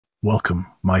Welcome,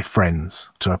 my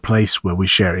friends, to a place where we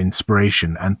share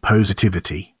inspiration and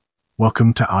positivity.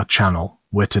 Welcome to our channel,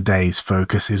 where today's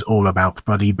focus is all about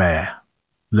Buddy Baer.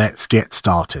 Let's get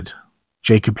started.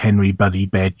 Jacob Henry Buddy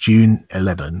Baer, June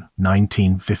 11,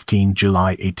 1915,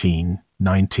 July 18,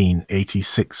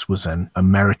 1986, was an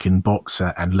American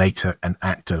boxer and later an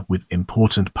actor with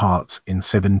important parts in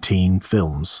 17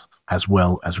 films, as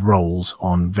well as roles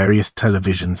on various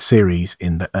television series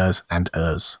in the Ers and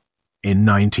Ers. In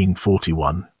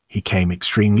 1941, he came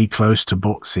extremely close to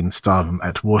boxing stardom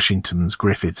at Washington's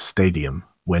Griffith Stadium,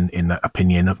 when, in the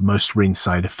opinion of most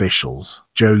ringside officials,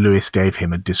 Joe Louis gave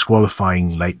him a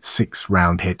disqualifying late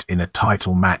sixth-round hit in a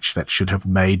title match that should have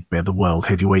made Baer the world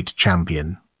heavyweight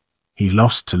champion. He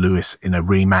lost to Louis in a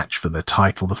rematch for the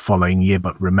title the following year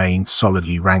but remained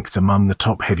solidly ranked among the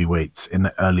top heavyweights in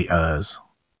the early Ers.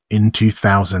 In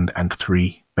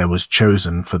 2003, Baer was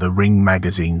chosen for the Ring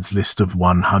magazine's list of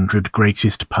 100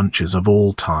 greatest punchers of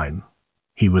all time.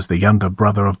 He was the younger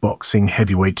brother of boxing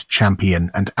heavyweight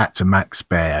champion and actor Max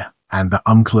Baer, and the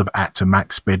uncle of actor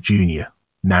Max Baer Jr.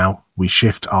 Now, we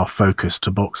shift our focus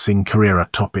to boxing career, a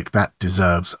topic that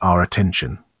deserves our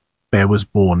attention. Baer was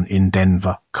born in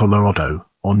Denver, Colorado,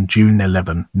 on June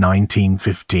 11,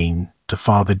 1915, to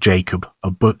father Jacob,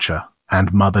 a butcher,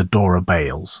 and mother Dora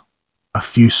Bales. A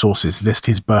few sources list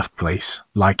his birthplace,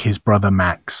 like his brother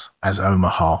Max, as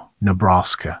Omaha,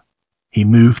 Nebraska. He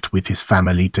moved with his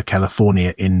family to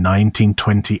California in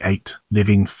 1928,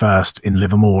 living first in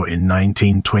Livermore in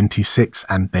 1926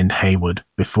 and then Hayward,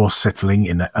 before settling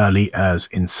in the early Ers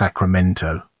in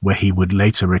Sacramento, where he would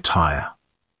later retire.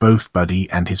 Both Buddy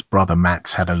and his brother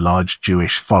Max had a large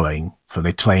Jewish following, for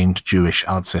they claimed Jewish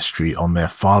ancestry on their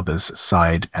father's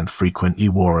side and frequently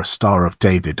wore a Star of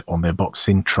David on their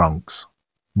boxing trunks.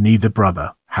 Neither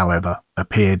brother, however,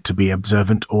 appeared to be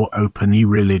observant or openly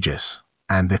religious,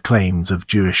 and their claims of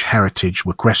Jewish heritage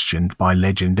were questioned by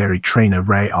legendary trainer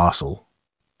Ray Arsel.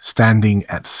 Standing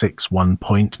at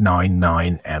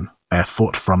 6'1.99 m, Baer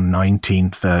fought from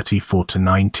 1934 to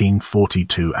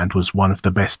 1942 and was one of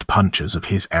the best punchers of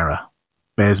his era.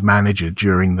 Baer's manager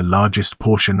during the largest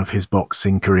portion of his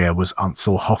boxing career was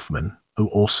Ansel Hoffman, who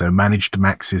also managed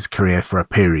Max's career for a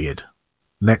period.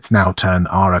 Let's now turn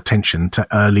our attention to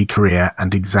early career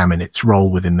and examine its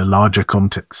role within the larger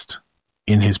context.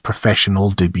 In his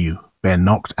professional debut, Baer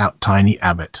knocked out Tiny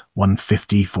Abbott,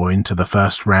 154 into the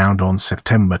first round on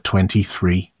September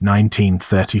 23,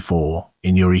 1934,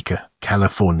 in Eureka,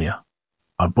 California.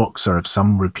 A boxer of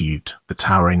some repute, the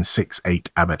towering 6'8"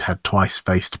 Abbott had twice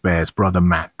faced Baer's brother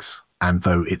Max, and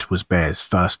though it was Baer's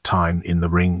first time in the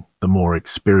ring, the more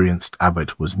experienced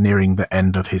Abbott was nearing the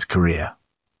end of his career.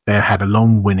 Baer had a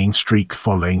long winning streak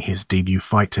following his debut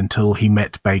fight until he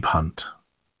met Babe Hunt.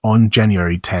 On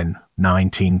January 10,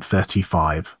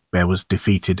 1935, Baer was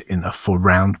defeated in a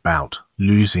 4-round bout,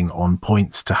 losing on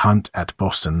points to Hunt at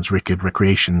Boston's Rickard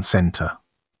Recreation Center.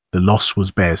 The loss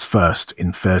was Baer's first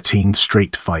in 13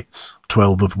 straight fights,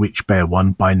 12 of which Baer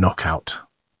won by knockout.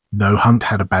 Though Hunt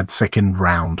had a bad second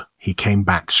round, he came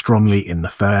back strongly in the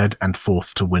third and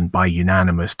fourth to win by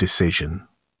unanimous decision.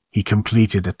 He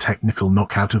completed a technical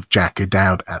knockout of Jack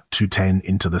O'Dowd at 2:10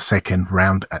 into the second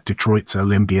round at Detroit's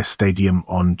Olympia Stadium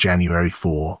on January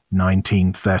 4,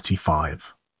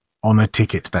 1935. On a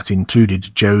ticket that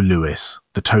included Joe Louis,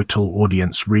 the total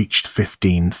audience reached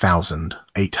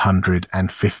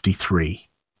 15,853.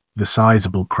 The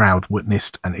sizable crowd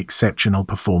witnessed an exceptional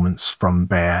performance from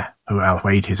Baer, who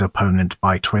outweighed his opponent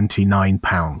by 29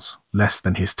 pounds, less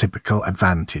than his typical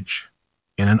advantage.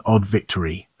 In an odd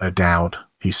victory, O'Dowd,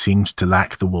 who seemed to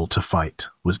lack the will to fight,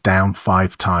 was down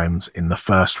 5 times in the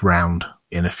first round,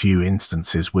 in a few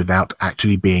instances without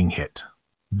actually being hit.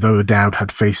 Though O'Dowd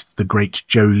had faced the great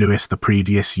Joe Louis the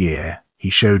previous year, he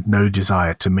showed no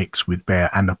desire to mix with Baer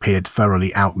and appeared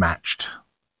thoroughly outmatched.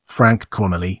 Frank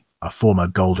Connolly, a former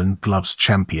Golden Gloves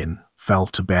champion, fell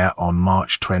to Baer on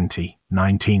March 20,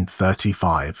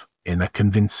 1935, in a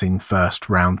convincing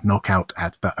first-round knockout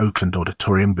at the Oakland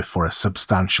Auditorium before a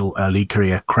substantial early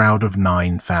career crowd of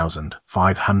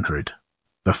 9,500.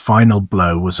 The final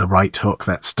blow was a right hook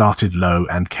that started low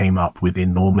and came up with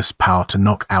enormous power to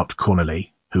knock out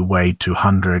Connolly, who weighed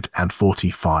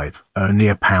 245, only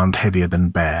a pound heavier than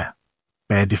Baer.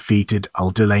 Baer defeated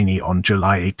Al Delaney on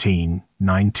July 18,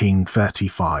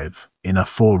 1935, in a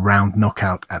 4-round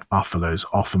knockout at Buffalo's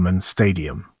Offerman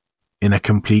Stadium. In a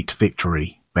complete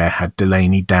victory, Baer had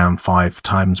Delaney down 5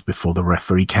 times before the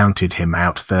referee counted him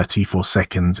out 34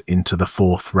 seconds into the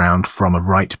 4th round from a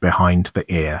right behind the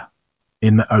ear.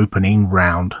 In the opening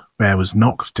round, Baer was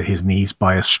knocked to his knees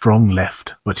by a strong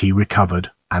left, but he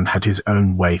recovered and had his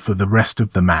own way for the rest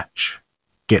of the match.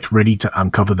 Get ready to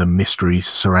uncover the mysteries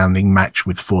surrounding match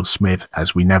with Ford Smith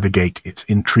as we navigate its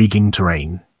intriguing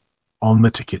terrain. On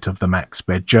the ticket of the Max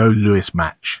Baer Jr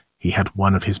match, he had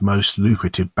one of his most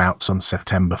lucrative bouts on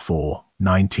September 4,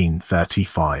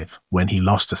 1935, when he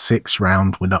lost a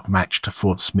 6-round win-up match to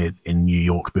Ford Smith in New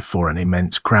York before an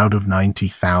immense crowd of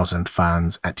 90,000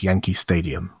 fans at Yankee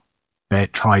Stadium. Baer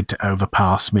tried to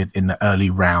overpower Smith in the early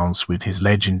rounds with his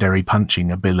legendary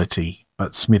punching ability,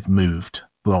 but Smith moved,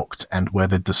 blocked, and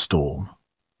weathered the storm.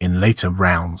 In later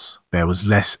rounds, Baer was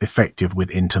less effective with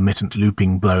intermittent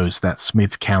looping blows that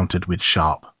Smith countered with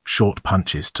sharp, short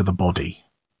punches to the body.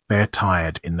 Baer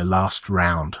tired in the last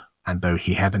round, and though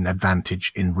he had an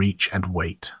advantage in reach and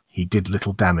weight, he did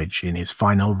little damage in his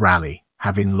final rally,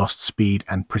 having lost speed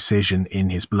and precision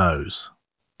in his blows.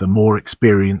 The more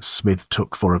experienced Smith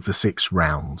took 4 of the 6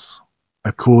 rounds.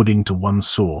 According to one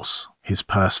source, his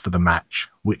purse for the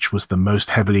match, which was the most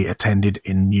heavily attended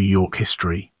in New York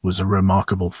history, was a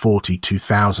remarkable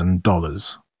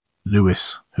 $42,000.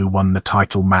 Lewis, who won the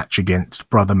title match against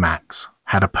brother Max,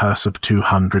 had a purse of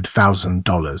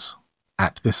 $200,000.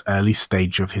 At this early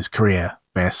stage of his career,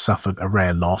 Baer suffered a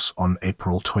rare loss on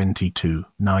April 22,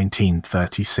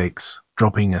 1936,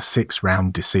 dropping a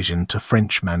 6-round decision to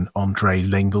Frenchman André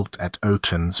Lengault at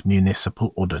Autun's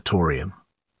Municipal Auditorium.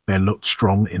 Baer looked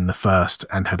strong in the first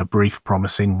and had a brief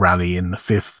promising rally in the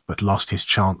 5th, but lost his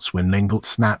chance when Lengault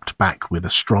snapped back with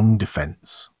a strong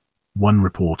defense. One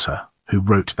reporter, who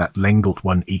wrote that Lengault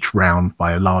won each round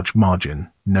by a large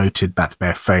margin, noted that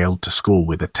Baer failed to score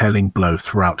with a telling blow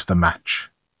throughout the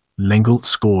match. Lengault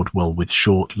scored well with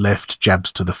short left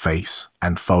jabs to the face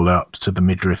and follow-up to the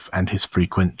midriff, and his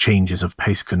frequent changes of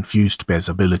pace confused Baer's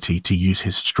ability to use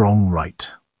his strong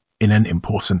right. In an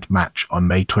important match on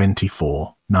May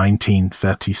 24,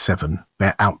 1937,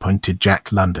 Baer outpointed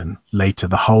Jack London, later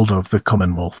the holder of the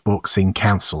Commonwealth Boxing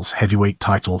Council's heavyweight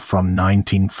title from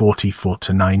 1944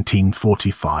 to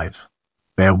 1945.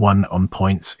 Baer won on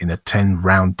points in a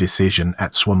 10-round decision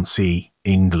at Swansea,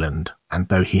 England, and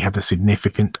though he had a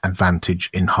significant advantage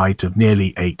in height of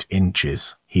nearly 8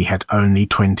 inches, he had only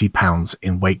 20 pounds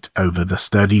in weight over the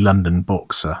sturdy London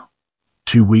boxer.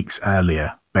 2 weeks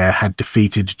earlier, Baer had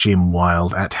defeated Jim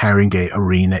Wilde at Haringey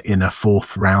Arena in a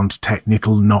 4th-round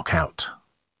technical knockout.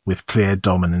 With clear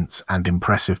dominance and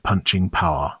impressive punching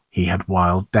power, he had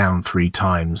Wilde down 3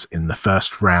 times in the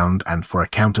 1st round and for a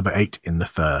count of 8 in the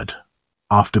 3rd.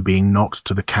 After being knocked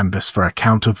to the canvas for a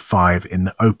count of 5 in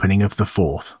the opening of the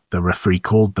 4th, the referee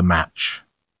called the match.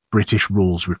 British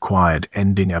rules required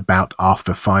ending a bout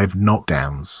after 5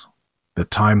 knockdowns. The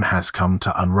time has come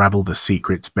to unravel the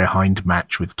secrets behind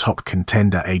match with top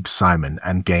contender Abe Simon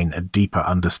and gain a deeper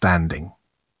understanding.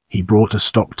 He brought a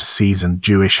stop to seasoned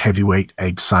Jewish heavyweight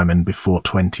Abe Simon before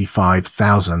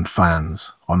 25,000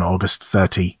 fans on August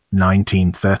 30,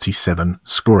 1937,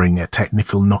 scoring a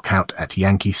technical knockout at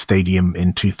Yankee Stadium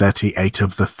in 2:38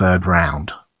 of the 3rd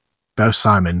round. Though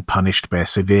Simon punished Baer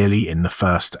severely in the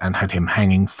 1st and had him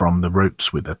hanging from the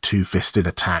ropes with a 2-fisted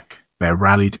attack, Baer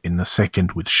rallied in the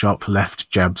 2nd with sharp left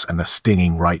jabs and a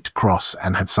stinging right cross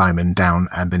and had Simon down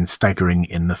and then staggering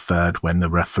in the 3rd when the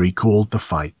referee called the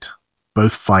fight.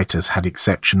 Both fighters had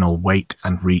exceptional weight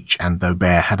and reach, and though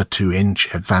Baer had a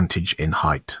 2-inch advantage in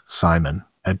height, Simon,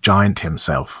 a giant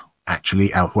himself,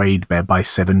 actually outweighed Baer by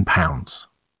 7 pounds.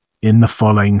 In the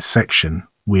following section,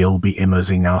 we'll be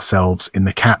immersing ourselves in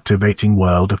the captivating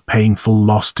world of painful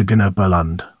loss to Gunnar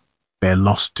Berlund. Baer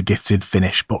lost to gifted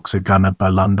Finnish boxer Gunnar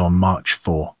Berlund on March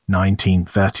 4,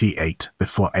 1938,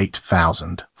 before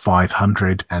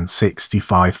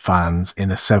 8,565 fans in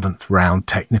a 7th-round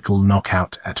technical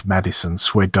knockout at Madison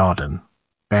Square Garden.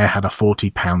 Baer had a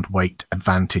 40-pound weight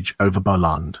advantage over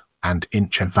Berlund and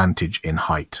inch advantage in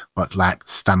height, but lacked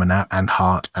stamina and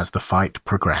heart as the fight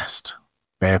progressed.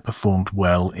 Baer performed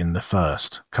well in the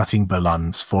 1st, cutting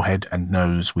Berlund's forehead and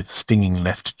nose with stinging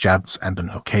left jabs and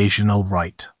an occasional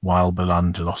right, while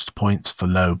Berlund lost points for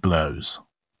low blows.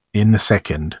 In the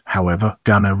 2nd, however,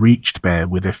 Gunnar reached Baer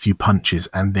with a few punches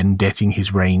and then, getting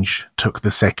his range, took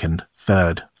the 2nd,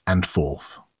 3rd, and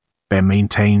 4th. Baer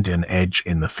maintained an edge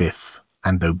in the 5th,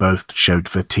 and though both showed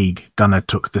fatigue, Gunnar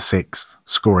took the 6th,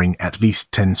 scoring at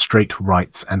least 10 straight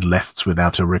rights and lefts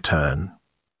without a return.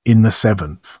 In the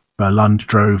 7th, Berlund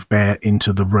drove Baer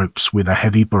into the ropes with a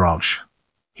heavy barrage.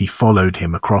 He followed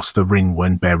him across the ring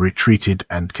when Baer retreated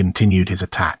and continued his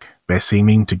attack, Baer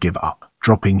seeming to give up,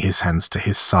 dropping his hands to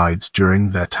his sides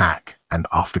during the attack, and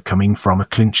after coming from a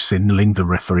clinch signaling the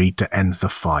referee to end the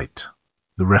fight.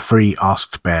 The referee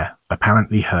asked Baer,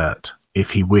 apparently hurt,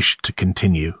 if he wished to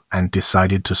continue, and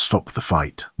decided to stop the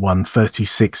fight,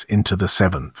 1:36 into the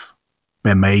 7th.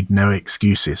 Baer made no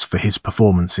excuses for his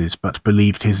performances but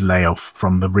believed his layoff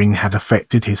from the ring had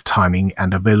affected his timing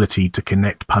and ability to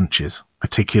connect punches,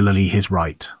 particularly his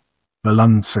right. The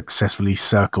unsuccessfully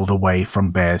circled away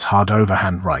from Baer's hard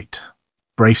overhand right.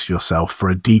 Brace yourself for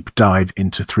a deep dive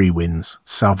into 3 wins,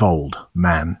 Savold,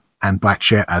 Man, and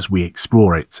Blackshear as we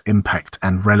explore its impact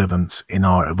and relevance in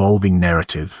our evolving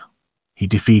narrative. He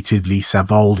defeated Lee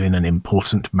Savold in an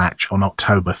important match on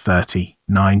October 30,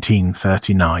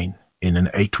 1939. In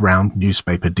an 8-round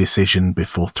newspaper decision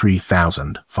before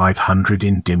 3,500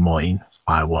 in Des Moines,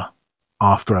 Iowa.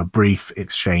 After a brief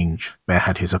exchange, Baer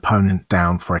had his opponent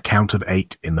down for a count of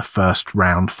 8 in the first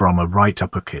round from a right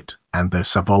uppercut, and though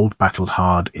Savold battled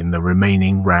hard in the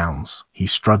remaining rounds, he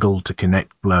struggled to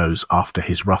connect blows after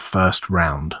his rough first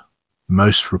round.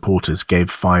 Most reporters gave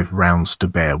 5 rounds to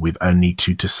Baer with only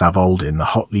 2 to Savold in the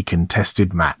hotly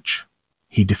contested match.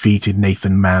 He defeated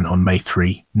Nathan Mann on May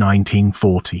 3,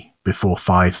 1940. Before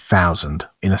 5,000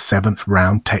 in a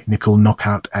 7th-round technical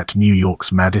knockout at New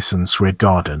York's Madison Square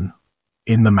Garden.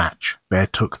 In the match, Baer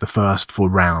took the first 4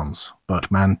 rounds,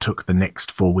 but Mann took the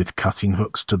next 4 with cutting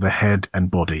hooks to the head and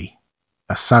body.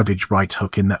 A savage right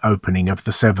hook in the opening of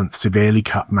the 7th severely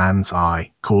cut Mann's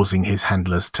eye, causing his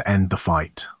handlers to end the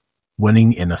fight.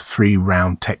 Winning in a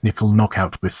 3-round technical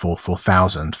knockout before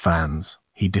 4,000 fans,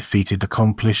 he defeated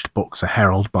accomplished boxer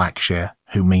Harold Blackshear,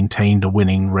 who maintained a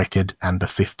winning record and a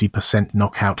 50%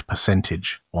 knockout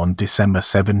percentage, on December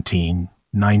 17,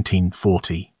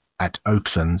 1940, at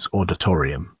Oakland's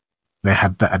Auditorium. They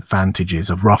had the advantages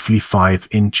of roughly 5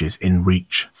 inches in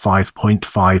reach,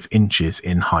 5.5 inches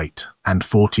in height, and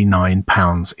 49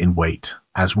 pounds in weight,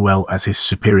 as well as his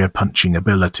superior punching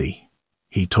ability.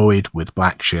 He toyed with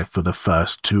Blackshear for the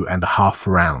first 2.5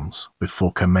 rounds,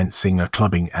 before commencing a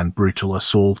clubbing and brutal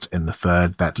assault in the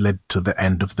 3rd that led to the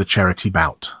end of the charity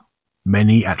bout.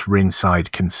 Many at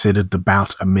ringside considered the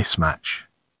bout a mismatch.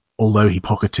 Although he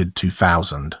pocketed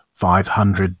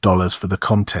 $2,500 for the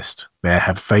contest, Baer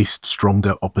had faced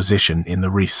stronger opposition in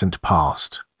the recent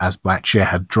past, as Blackshear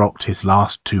had dropped his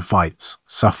last 2 fights,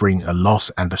 suffering a loss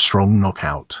and a strong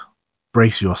knockout.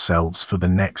 Brace yourselves for the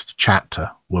next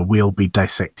chapter, where we'll be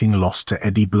dissecting loss to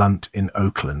Eddie Blunt in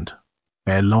Oakland.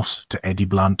 Baer lost to Eddie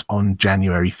Blunt on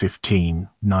January 15,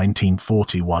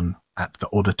 1941, at the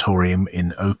Auditorium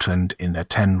in Oakland in a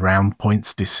 10-round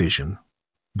points decision.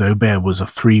 Though Baer was a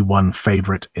 3-1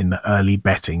 favorite in the early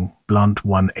betting, Blunt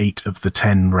won 8 of the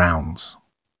 10 rounds.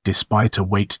 Despite a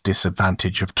weight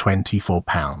disadvantage of 24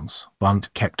 pounds,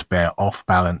 Blunt kept Baer off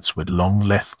balance with long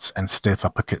lefts and stiff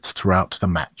uppercuts throughout the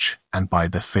match, and by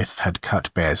the 5th had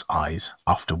cut Baer's eyes,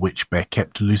 after which Baer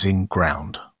kept losing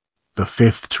ground. The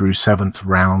 5th through 7th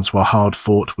rounds were hard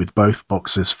fought with both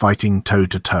boxers fighting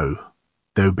toe-to-toe.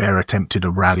 Though Baer attempted a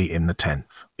rally in the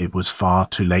 10th, it was far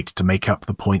too late to make up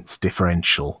the points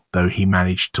differential, though he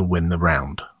managed to win the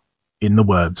round. In the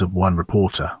words of one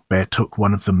reporter, Baer took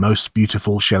one of the most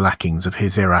beautiful shellackings of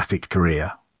his erratic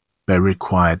career. Baer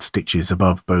required stitches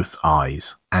above both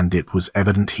eyes, and it was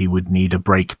evident he would need a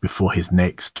break before his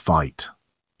next fight.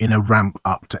 In a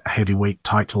ramp-up to a heavyweight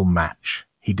title match,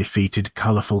 he defeated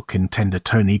colourful contender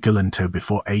Tony Galanto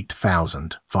before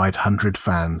 8,500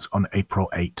 fans on April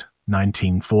 8,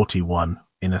 1941,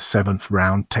 in a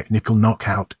 7th-round technical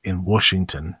knockout in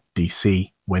Washington,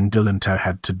 D.C., when Galanto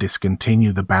had to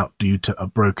discontinue the bout due to a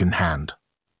broken hand.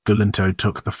 Galanto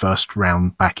took the first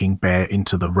round backing Baer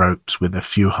into the ropes with a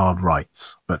few hard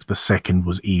rights, but the second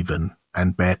was even,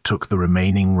 and Baer took the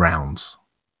remaining rounds.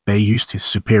 Baer used his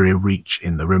superior reach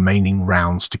in the remaining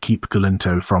rounds to keep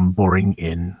Galanto from boring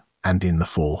in, and in the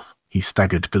 4th, he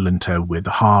staggered Galanto with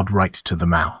a hard right to the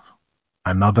mouth.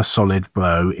 Another solid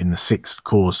blow in the 6th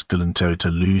caused Galanto to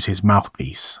lose his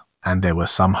mouthpiece, and there were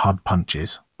some hard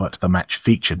punches, but the match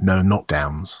featured no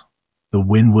knockdowns. The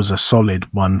win was a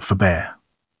solid one for Baer.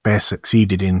 Baer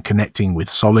succeeded in connecting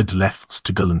with solid lefts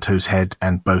to Galanto's head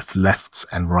and both lefts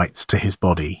and rights to his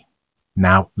body.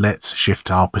 Now let's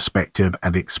shift our perspective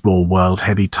and explore world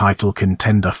heavy title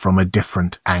contender from a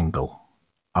different angle.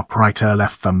 Uprighter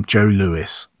left thumb Joe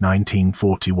Louis,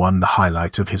 1941. The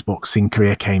highlight of his boxing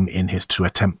career came in his 2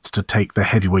 attempts to take the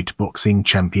heavyweight boxing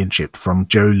championship from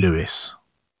Joe Louis.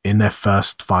 In their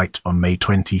first fight on May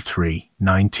 23,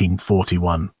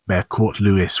 1941, Baer caught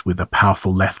Louis with a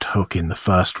powerful left hook in the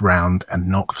first round and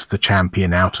knocked the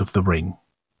champion out of the ring.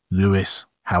 Louis,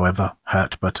 however,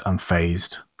 hurt but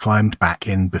unfazed, climbed back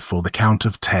in before the count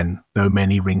of 10, though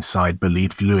many ringside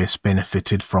believed Louis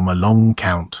benefited from a long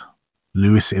count.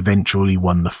 Louis eventually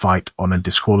won the fight on a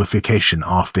disqualification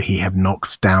after he had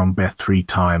knocked down Baer 3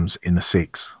 times in the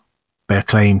 6th. Baer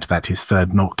claimed that his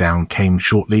 3rd knockdown came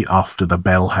shortly after the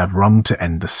bell had rung to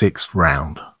end the 6th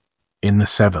round. In the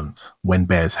 7th, when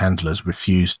Baer's handlers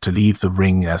refused to leave the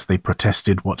ring as they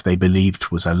protested what they believed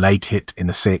was a late hit in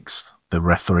the 6th, the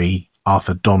referee,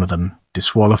 Arthur Donovan,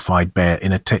 disqualified Baer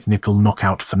in a technical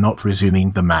knockout for not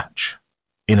resuming the match.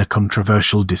 In a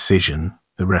controversial decision,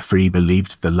 the referee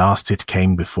believed the last hit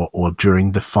came before or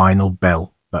during the final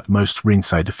bell, but most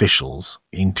ringside officials,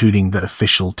 including the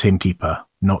official timekeeper,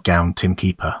 knockdown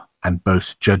timekeeper, and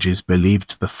both judges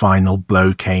believed the final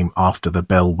blow came after the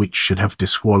bell, which should have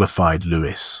disqualified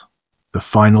Lewis. The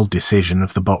final decision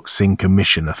of the boxing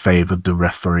commissioner favored the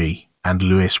referee, and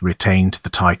Lewis retained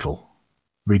the title.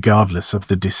 Regardless of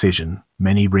the decision,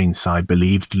 many ringside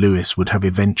believed Lewis would have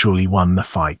eventually won the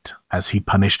fight, as he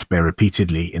punished Baer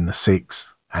repeatedly in the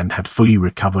 6th, and had fully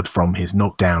recovered from his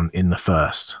knockdown in the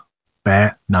 1st.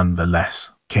 Baer,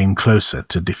 nonetheless, came closer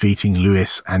to defeating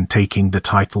Lewis and taking the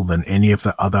title than any of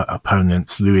the other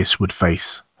opponents Lewis would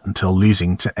face, until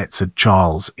losing to Ezzard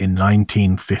Charles in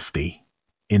 1950.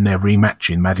 In their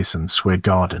rematch in Madison Square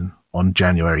Garden, on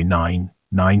January 9,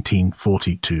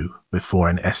 1942, before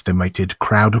an estimated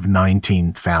crowd of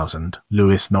 19,000,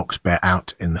 Lewis knocked Baer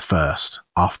out in the 1st,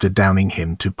 after downing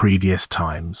him 2 previous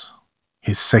times.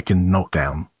 His second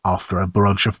knockdown, after a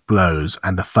barrage of blows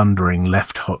and a thundering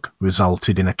left hook,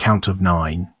 resulted in a count of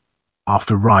 9.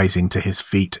 After rising to his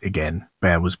feet again,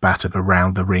 Baer was battered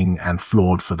around the ring and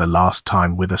floored for the last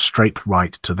time with a straight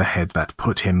right to the head that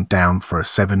put him down for a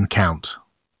 7 count.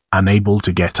 Unable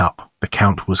to get up, the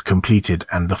count was completed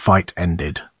and the fight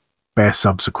ended. Baer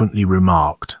subsequently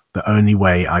remarked, "The only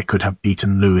way I could have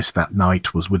beaten Lewis that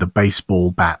night was with a baseball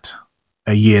bat."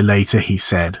 A year later he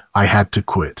said, "I had to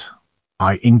quit.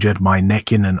 I injured my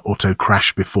neck in an auto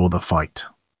crash before the fight."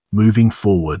 Moving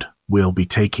forward, we'll be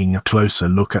taking a closer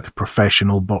look at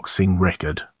professional boxing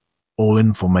record. All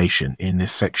information in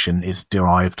this section is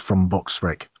derived from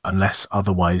BoxRec, unless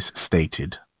otherwise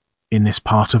stated. In this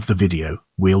part of the video,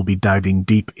 we'll be diving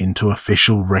deep into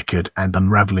official record and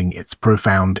unraveling its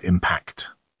profound impact.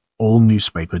 All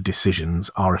newspaper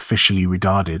decisions are officially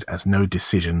regarded as no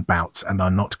decision bouts and are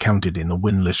not counted in the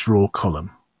winless draw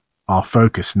column. Our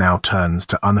focus now turns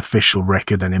to unofficial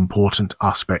record, an important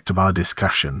aspect of our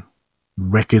discussion.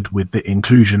 Record with the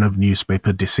inclusion of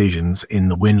newspaper decisions in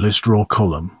the winless draw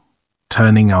column.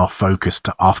 Turning our focus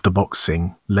to after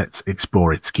boxing, let's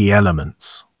explore its key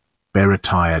elements. Baer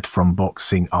retired from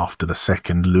boxing after the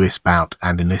second Lewis bout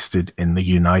and enlisted in the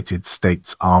United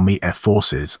States Army Air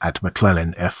Forces at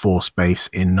McClellan Air Force Base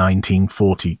in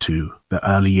 1942, the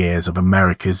early years of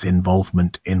America's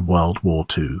involvement in World War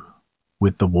II.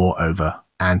 With the war over,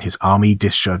 and his Army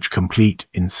discharge complete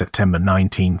in September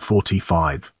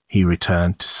 1945, he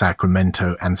returned to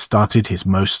Sacramento and started his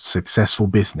most successful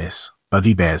business,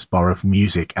 Buddy Baer's Bar of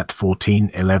Music at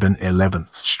 1411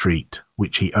 11th Street,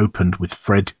 which he opened with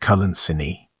Fred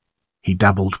Colancini. He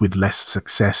dabbled with less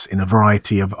success in a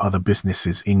variety of other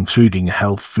businesses, including a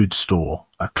health food store,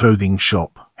 a clothing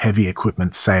shop, heavy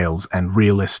equipment sales, and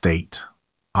real estate.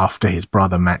 After his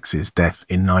brother Max's death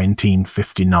in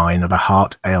 1959 of a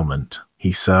heart ailment,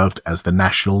 he served as the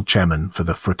national chairman for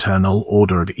the Fraternal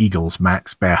Order of Eagles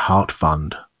Max Baer Heart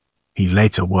Fund. He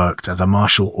later worked as a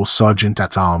marshal or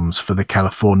sergeant-at-arms for the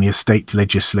California state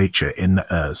legislature in the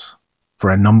ERS. For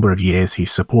a number of years he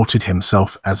supported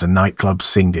himself as a nightclub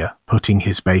singer, putting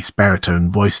his bass baritone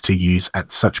voice to use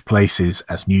at such places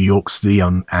as New York's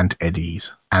Leon and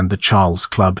Eddie's, and the Charles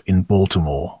Club in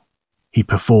Baltimore. He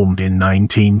performed in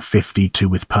 1952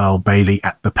 with Pearl Bailey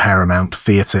at the Paramount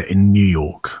Theater in New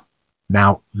York.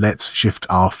 Now, let's shift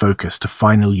our focus to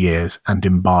final years and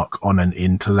embark on an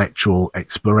intellectual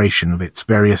exploration of its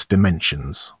various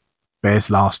dimensions. Baer's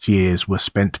last years were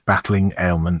spent battling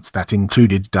ailments that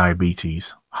included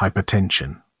diabetes,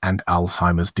 hypertension, and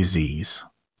Alzheimer's disease.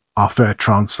 After a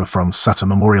transfer from Sutter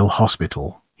Memorial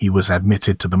Hospital, he was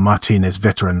admitted to the Martinez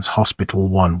Veterans Hospital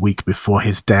 1 week before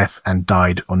his death and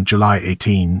died on July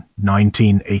 18,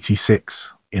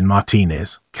 1986, in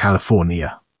Martinez,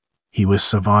 California. He was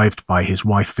survived by his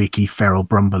wife Vicky Farrell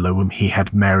Brumbelow, whom he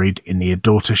had married, in a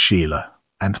daughter Sheila,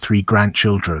 and 3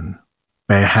 grandchildren.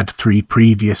 Baer had 3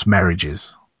 previous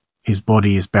marriages. His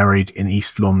body is buried in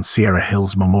East Lawn Sierra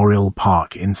Hills Memorial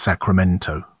Park in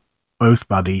Sacramento. Both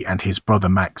Buddy and his brother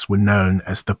Max were known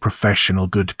as the Professional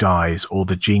Good Guys or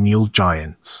the Genial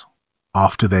Giants.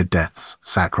 After their deaths,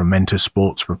 Sacramento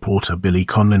sports reporter Billy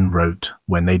Conlon wrote,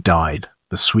 "When they died,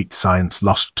 the sweet science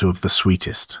lost 2 of the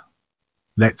sweetest."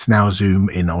 Let's now zoom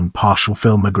in on partial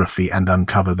filmography and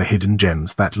uncover the hidden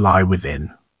gems that lie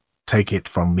within. Take It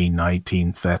From Me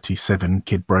 1937,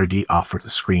 Kid Brody Africa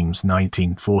Screams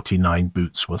 1949,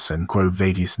 Boots Wilson Quo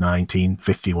Vadis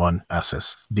 1951,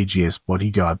 Ursus, Ligier's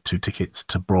Bodyguard, 2 Tickets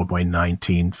to Broadway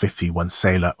 1951,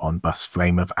 Sailor on Bus,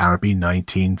 Flame of Araby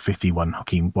 1951,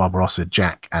 Hakeem Barbarossa,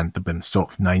 Jack and the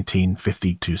Beanstalk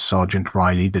 1952, Sergeant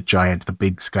Riley the Giant, The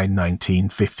Big Sky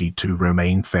 1952,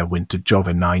 Romaine Fairwinter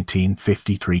Jova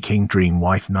 1953, King Dream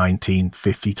Wife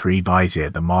 1953, Vizier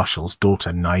the Marshal's Daughter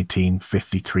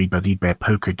 1953, Buddy Bear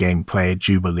Poker Game Player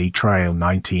Jubilee Trail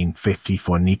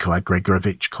 1954, Nikolai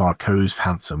Gregorovich Kharkov's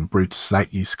Handsome Brute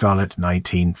Slightly Scarlet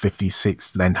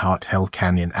 1956, Lenhart Hell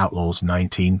Canyon Outlaws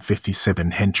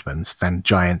 1957, Henchman Stand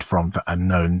Giant from the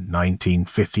Unknown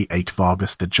 1958,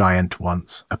 Vargas the Giant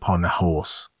Once Upon a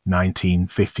Horse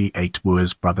 1958,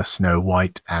 Wooer's Brother Snow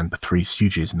White and the Three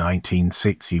Stooges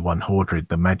 1961, Hordred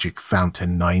the Magic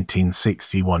Fountain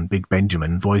 1961, Big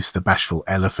Benjamin Voice the Bashful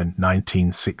Elephant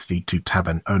 1962,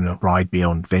 Tavern Owner Ride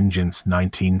Beyond Vengeance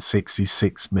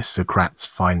 1966, Mr. Kratz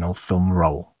final film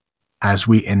role. As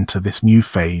we enter this new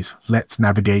phase, let's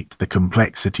navigate the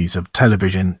complexities of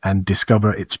television and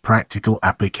discover its practical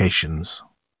applications.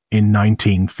 In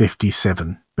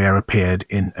 1957, Baer appeared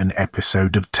in an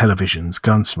episode of television's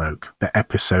Gunsmoke, the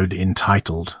episode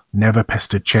entitled Never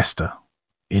Pestered Chester.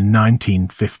 In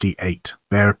 1958,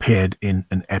 Baer appeared in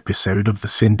an episode of the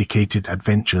syndicated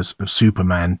Adventures of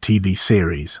Superman TV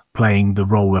series, playing the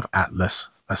role of Atlas,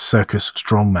 a circus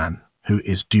strongman, who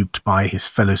is duped by his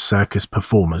fellow circus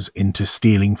performers into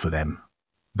stealing for them.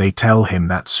 They tell him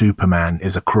that Superman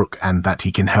is a crook and that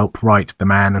he can help right the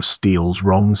Man of Steel's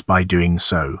wrongs by doing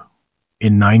so.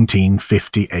 In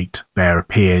 1958, Baer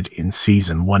appeared in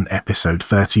Season 1, Episode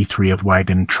 33 of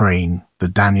Wagon Train, The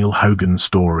Daniel Hogan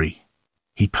Story.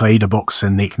 He played a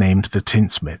boxer nicknamed the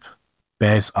Tinsmith.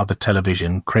 Baer's other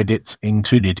television credits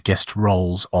included guest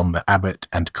roles on The Abbott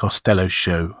and Costello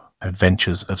Show,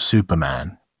 Adventures of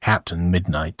Superman, Captain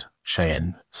Midnight,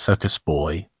 Cheyenne, Circus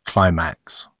Boy,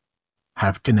 Climax,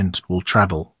 Have Tenant Will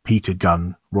Travel, Peter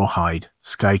Gunn, Rawhide,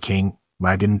 Sky King,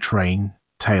 Wagon Train,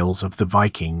 Tales of the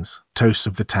Vikings, Toast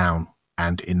of the Town,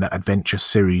 and in the adventure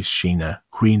series Sheena,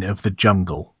 Queen of the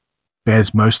Jungle.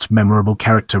 Baer's most memorable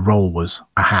character role was,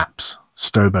 perhaps,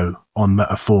 Stobo, on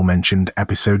the aforementioned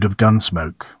episode of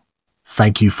Gunsmoke.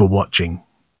 Thank you for watching.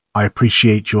 I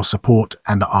appreciate your support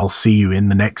and I'll see you in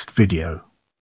the next video.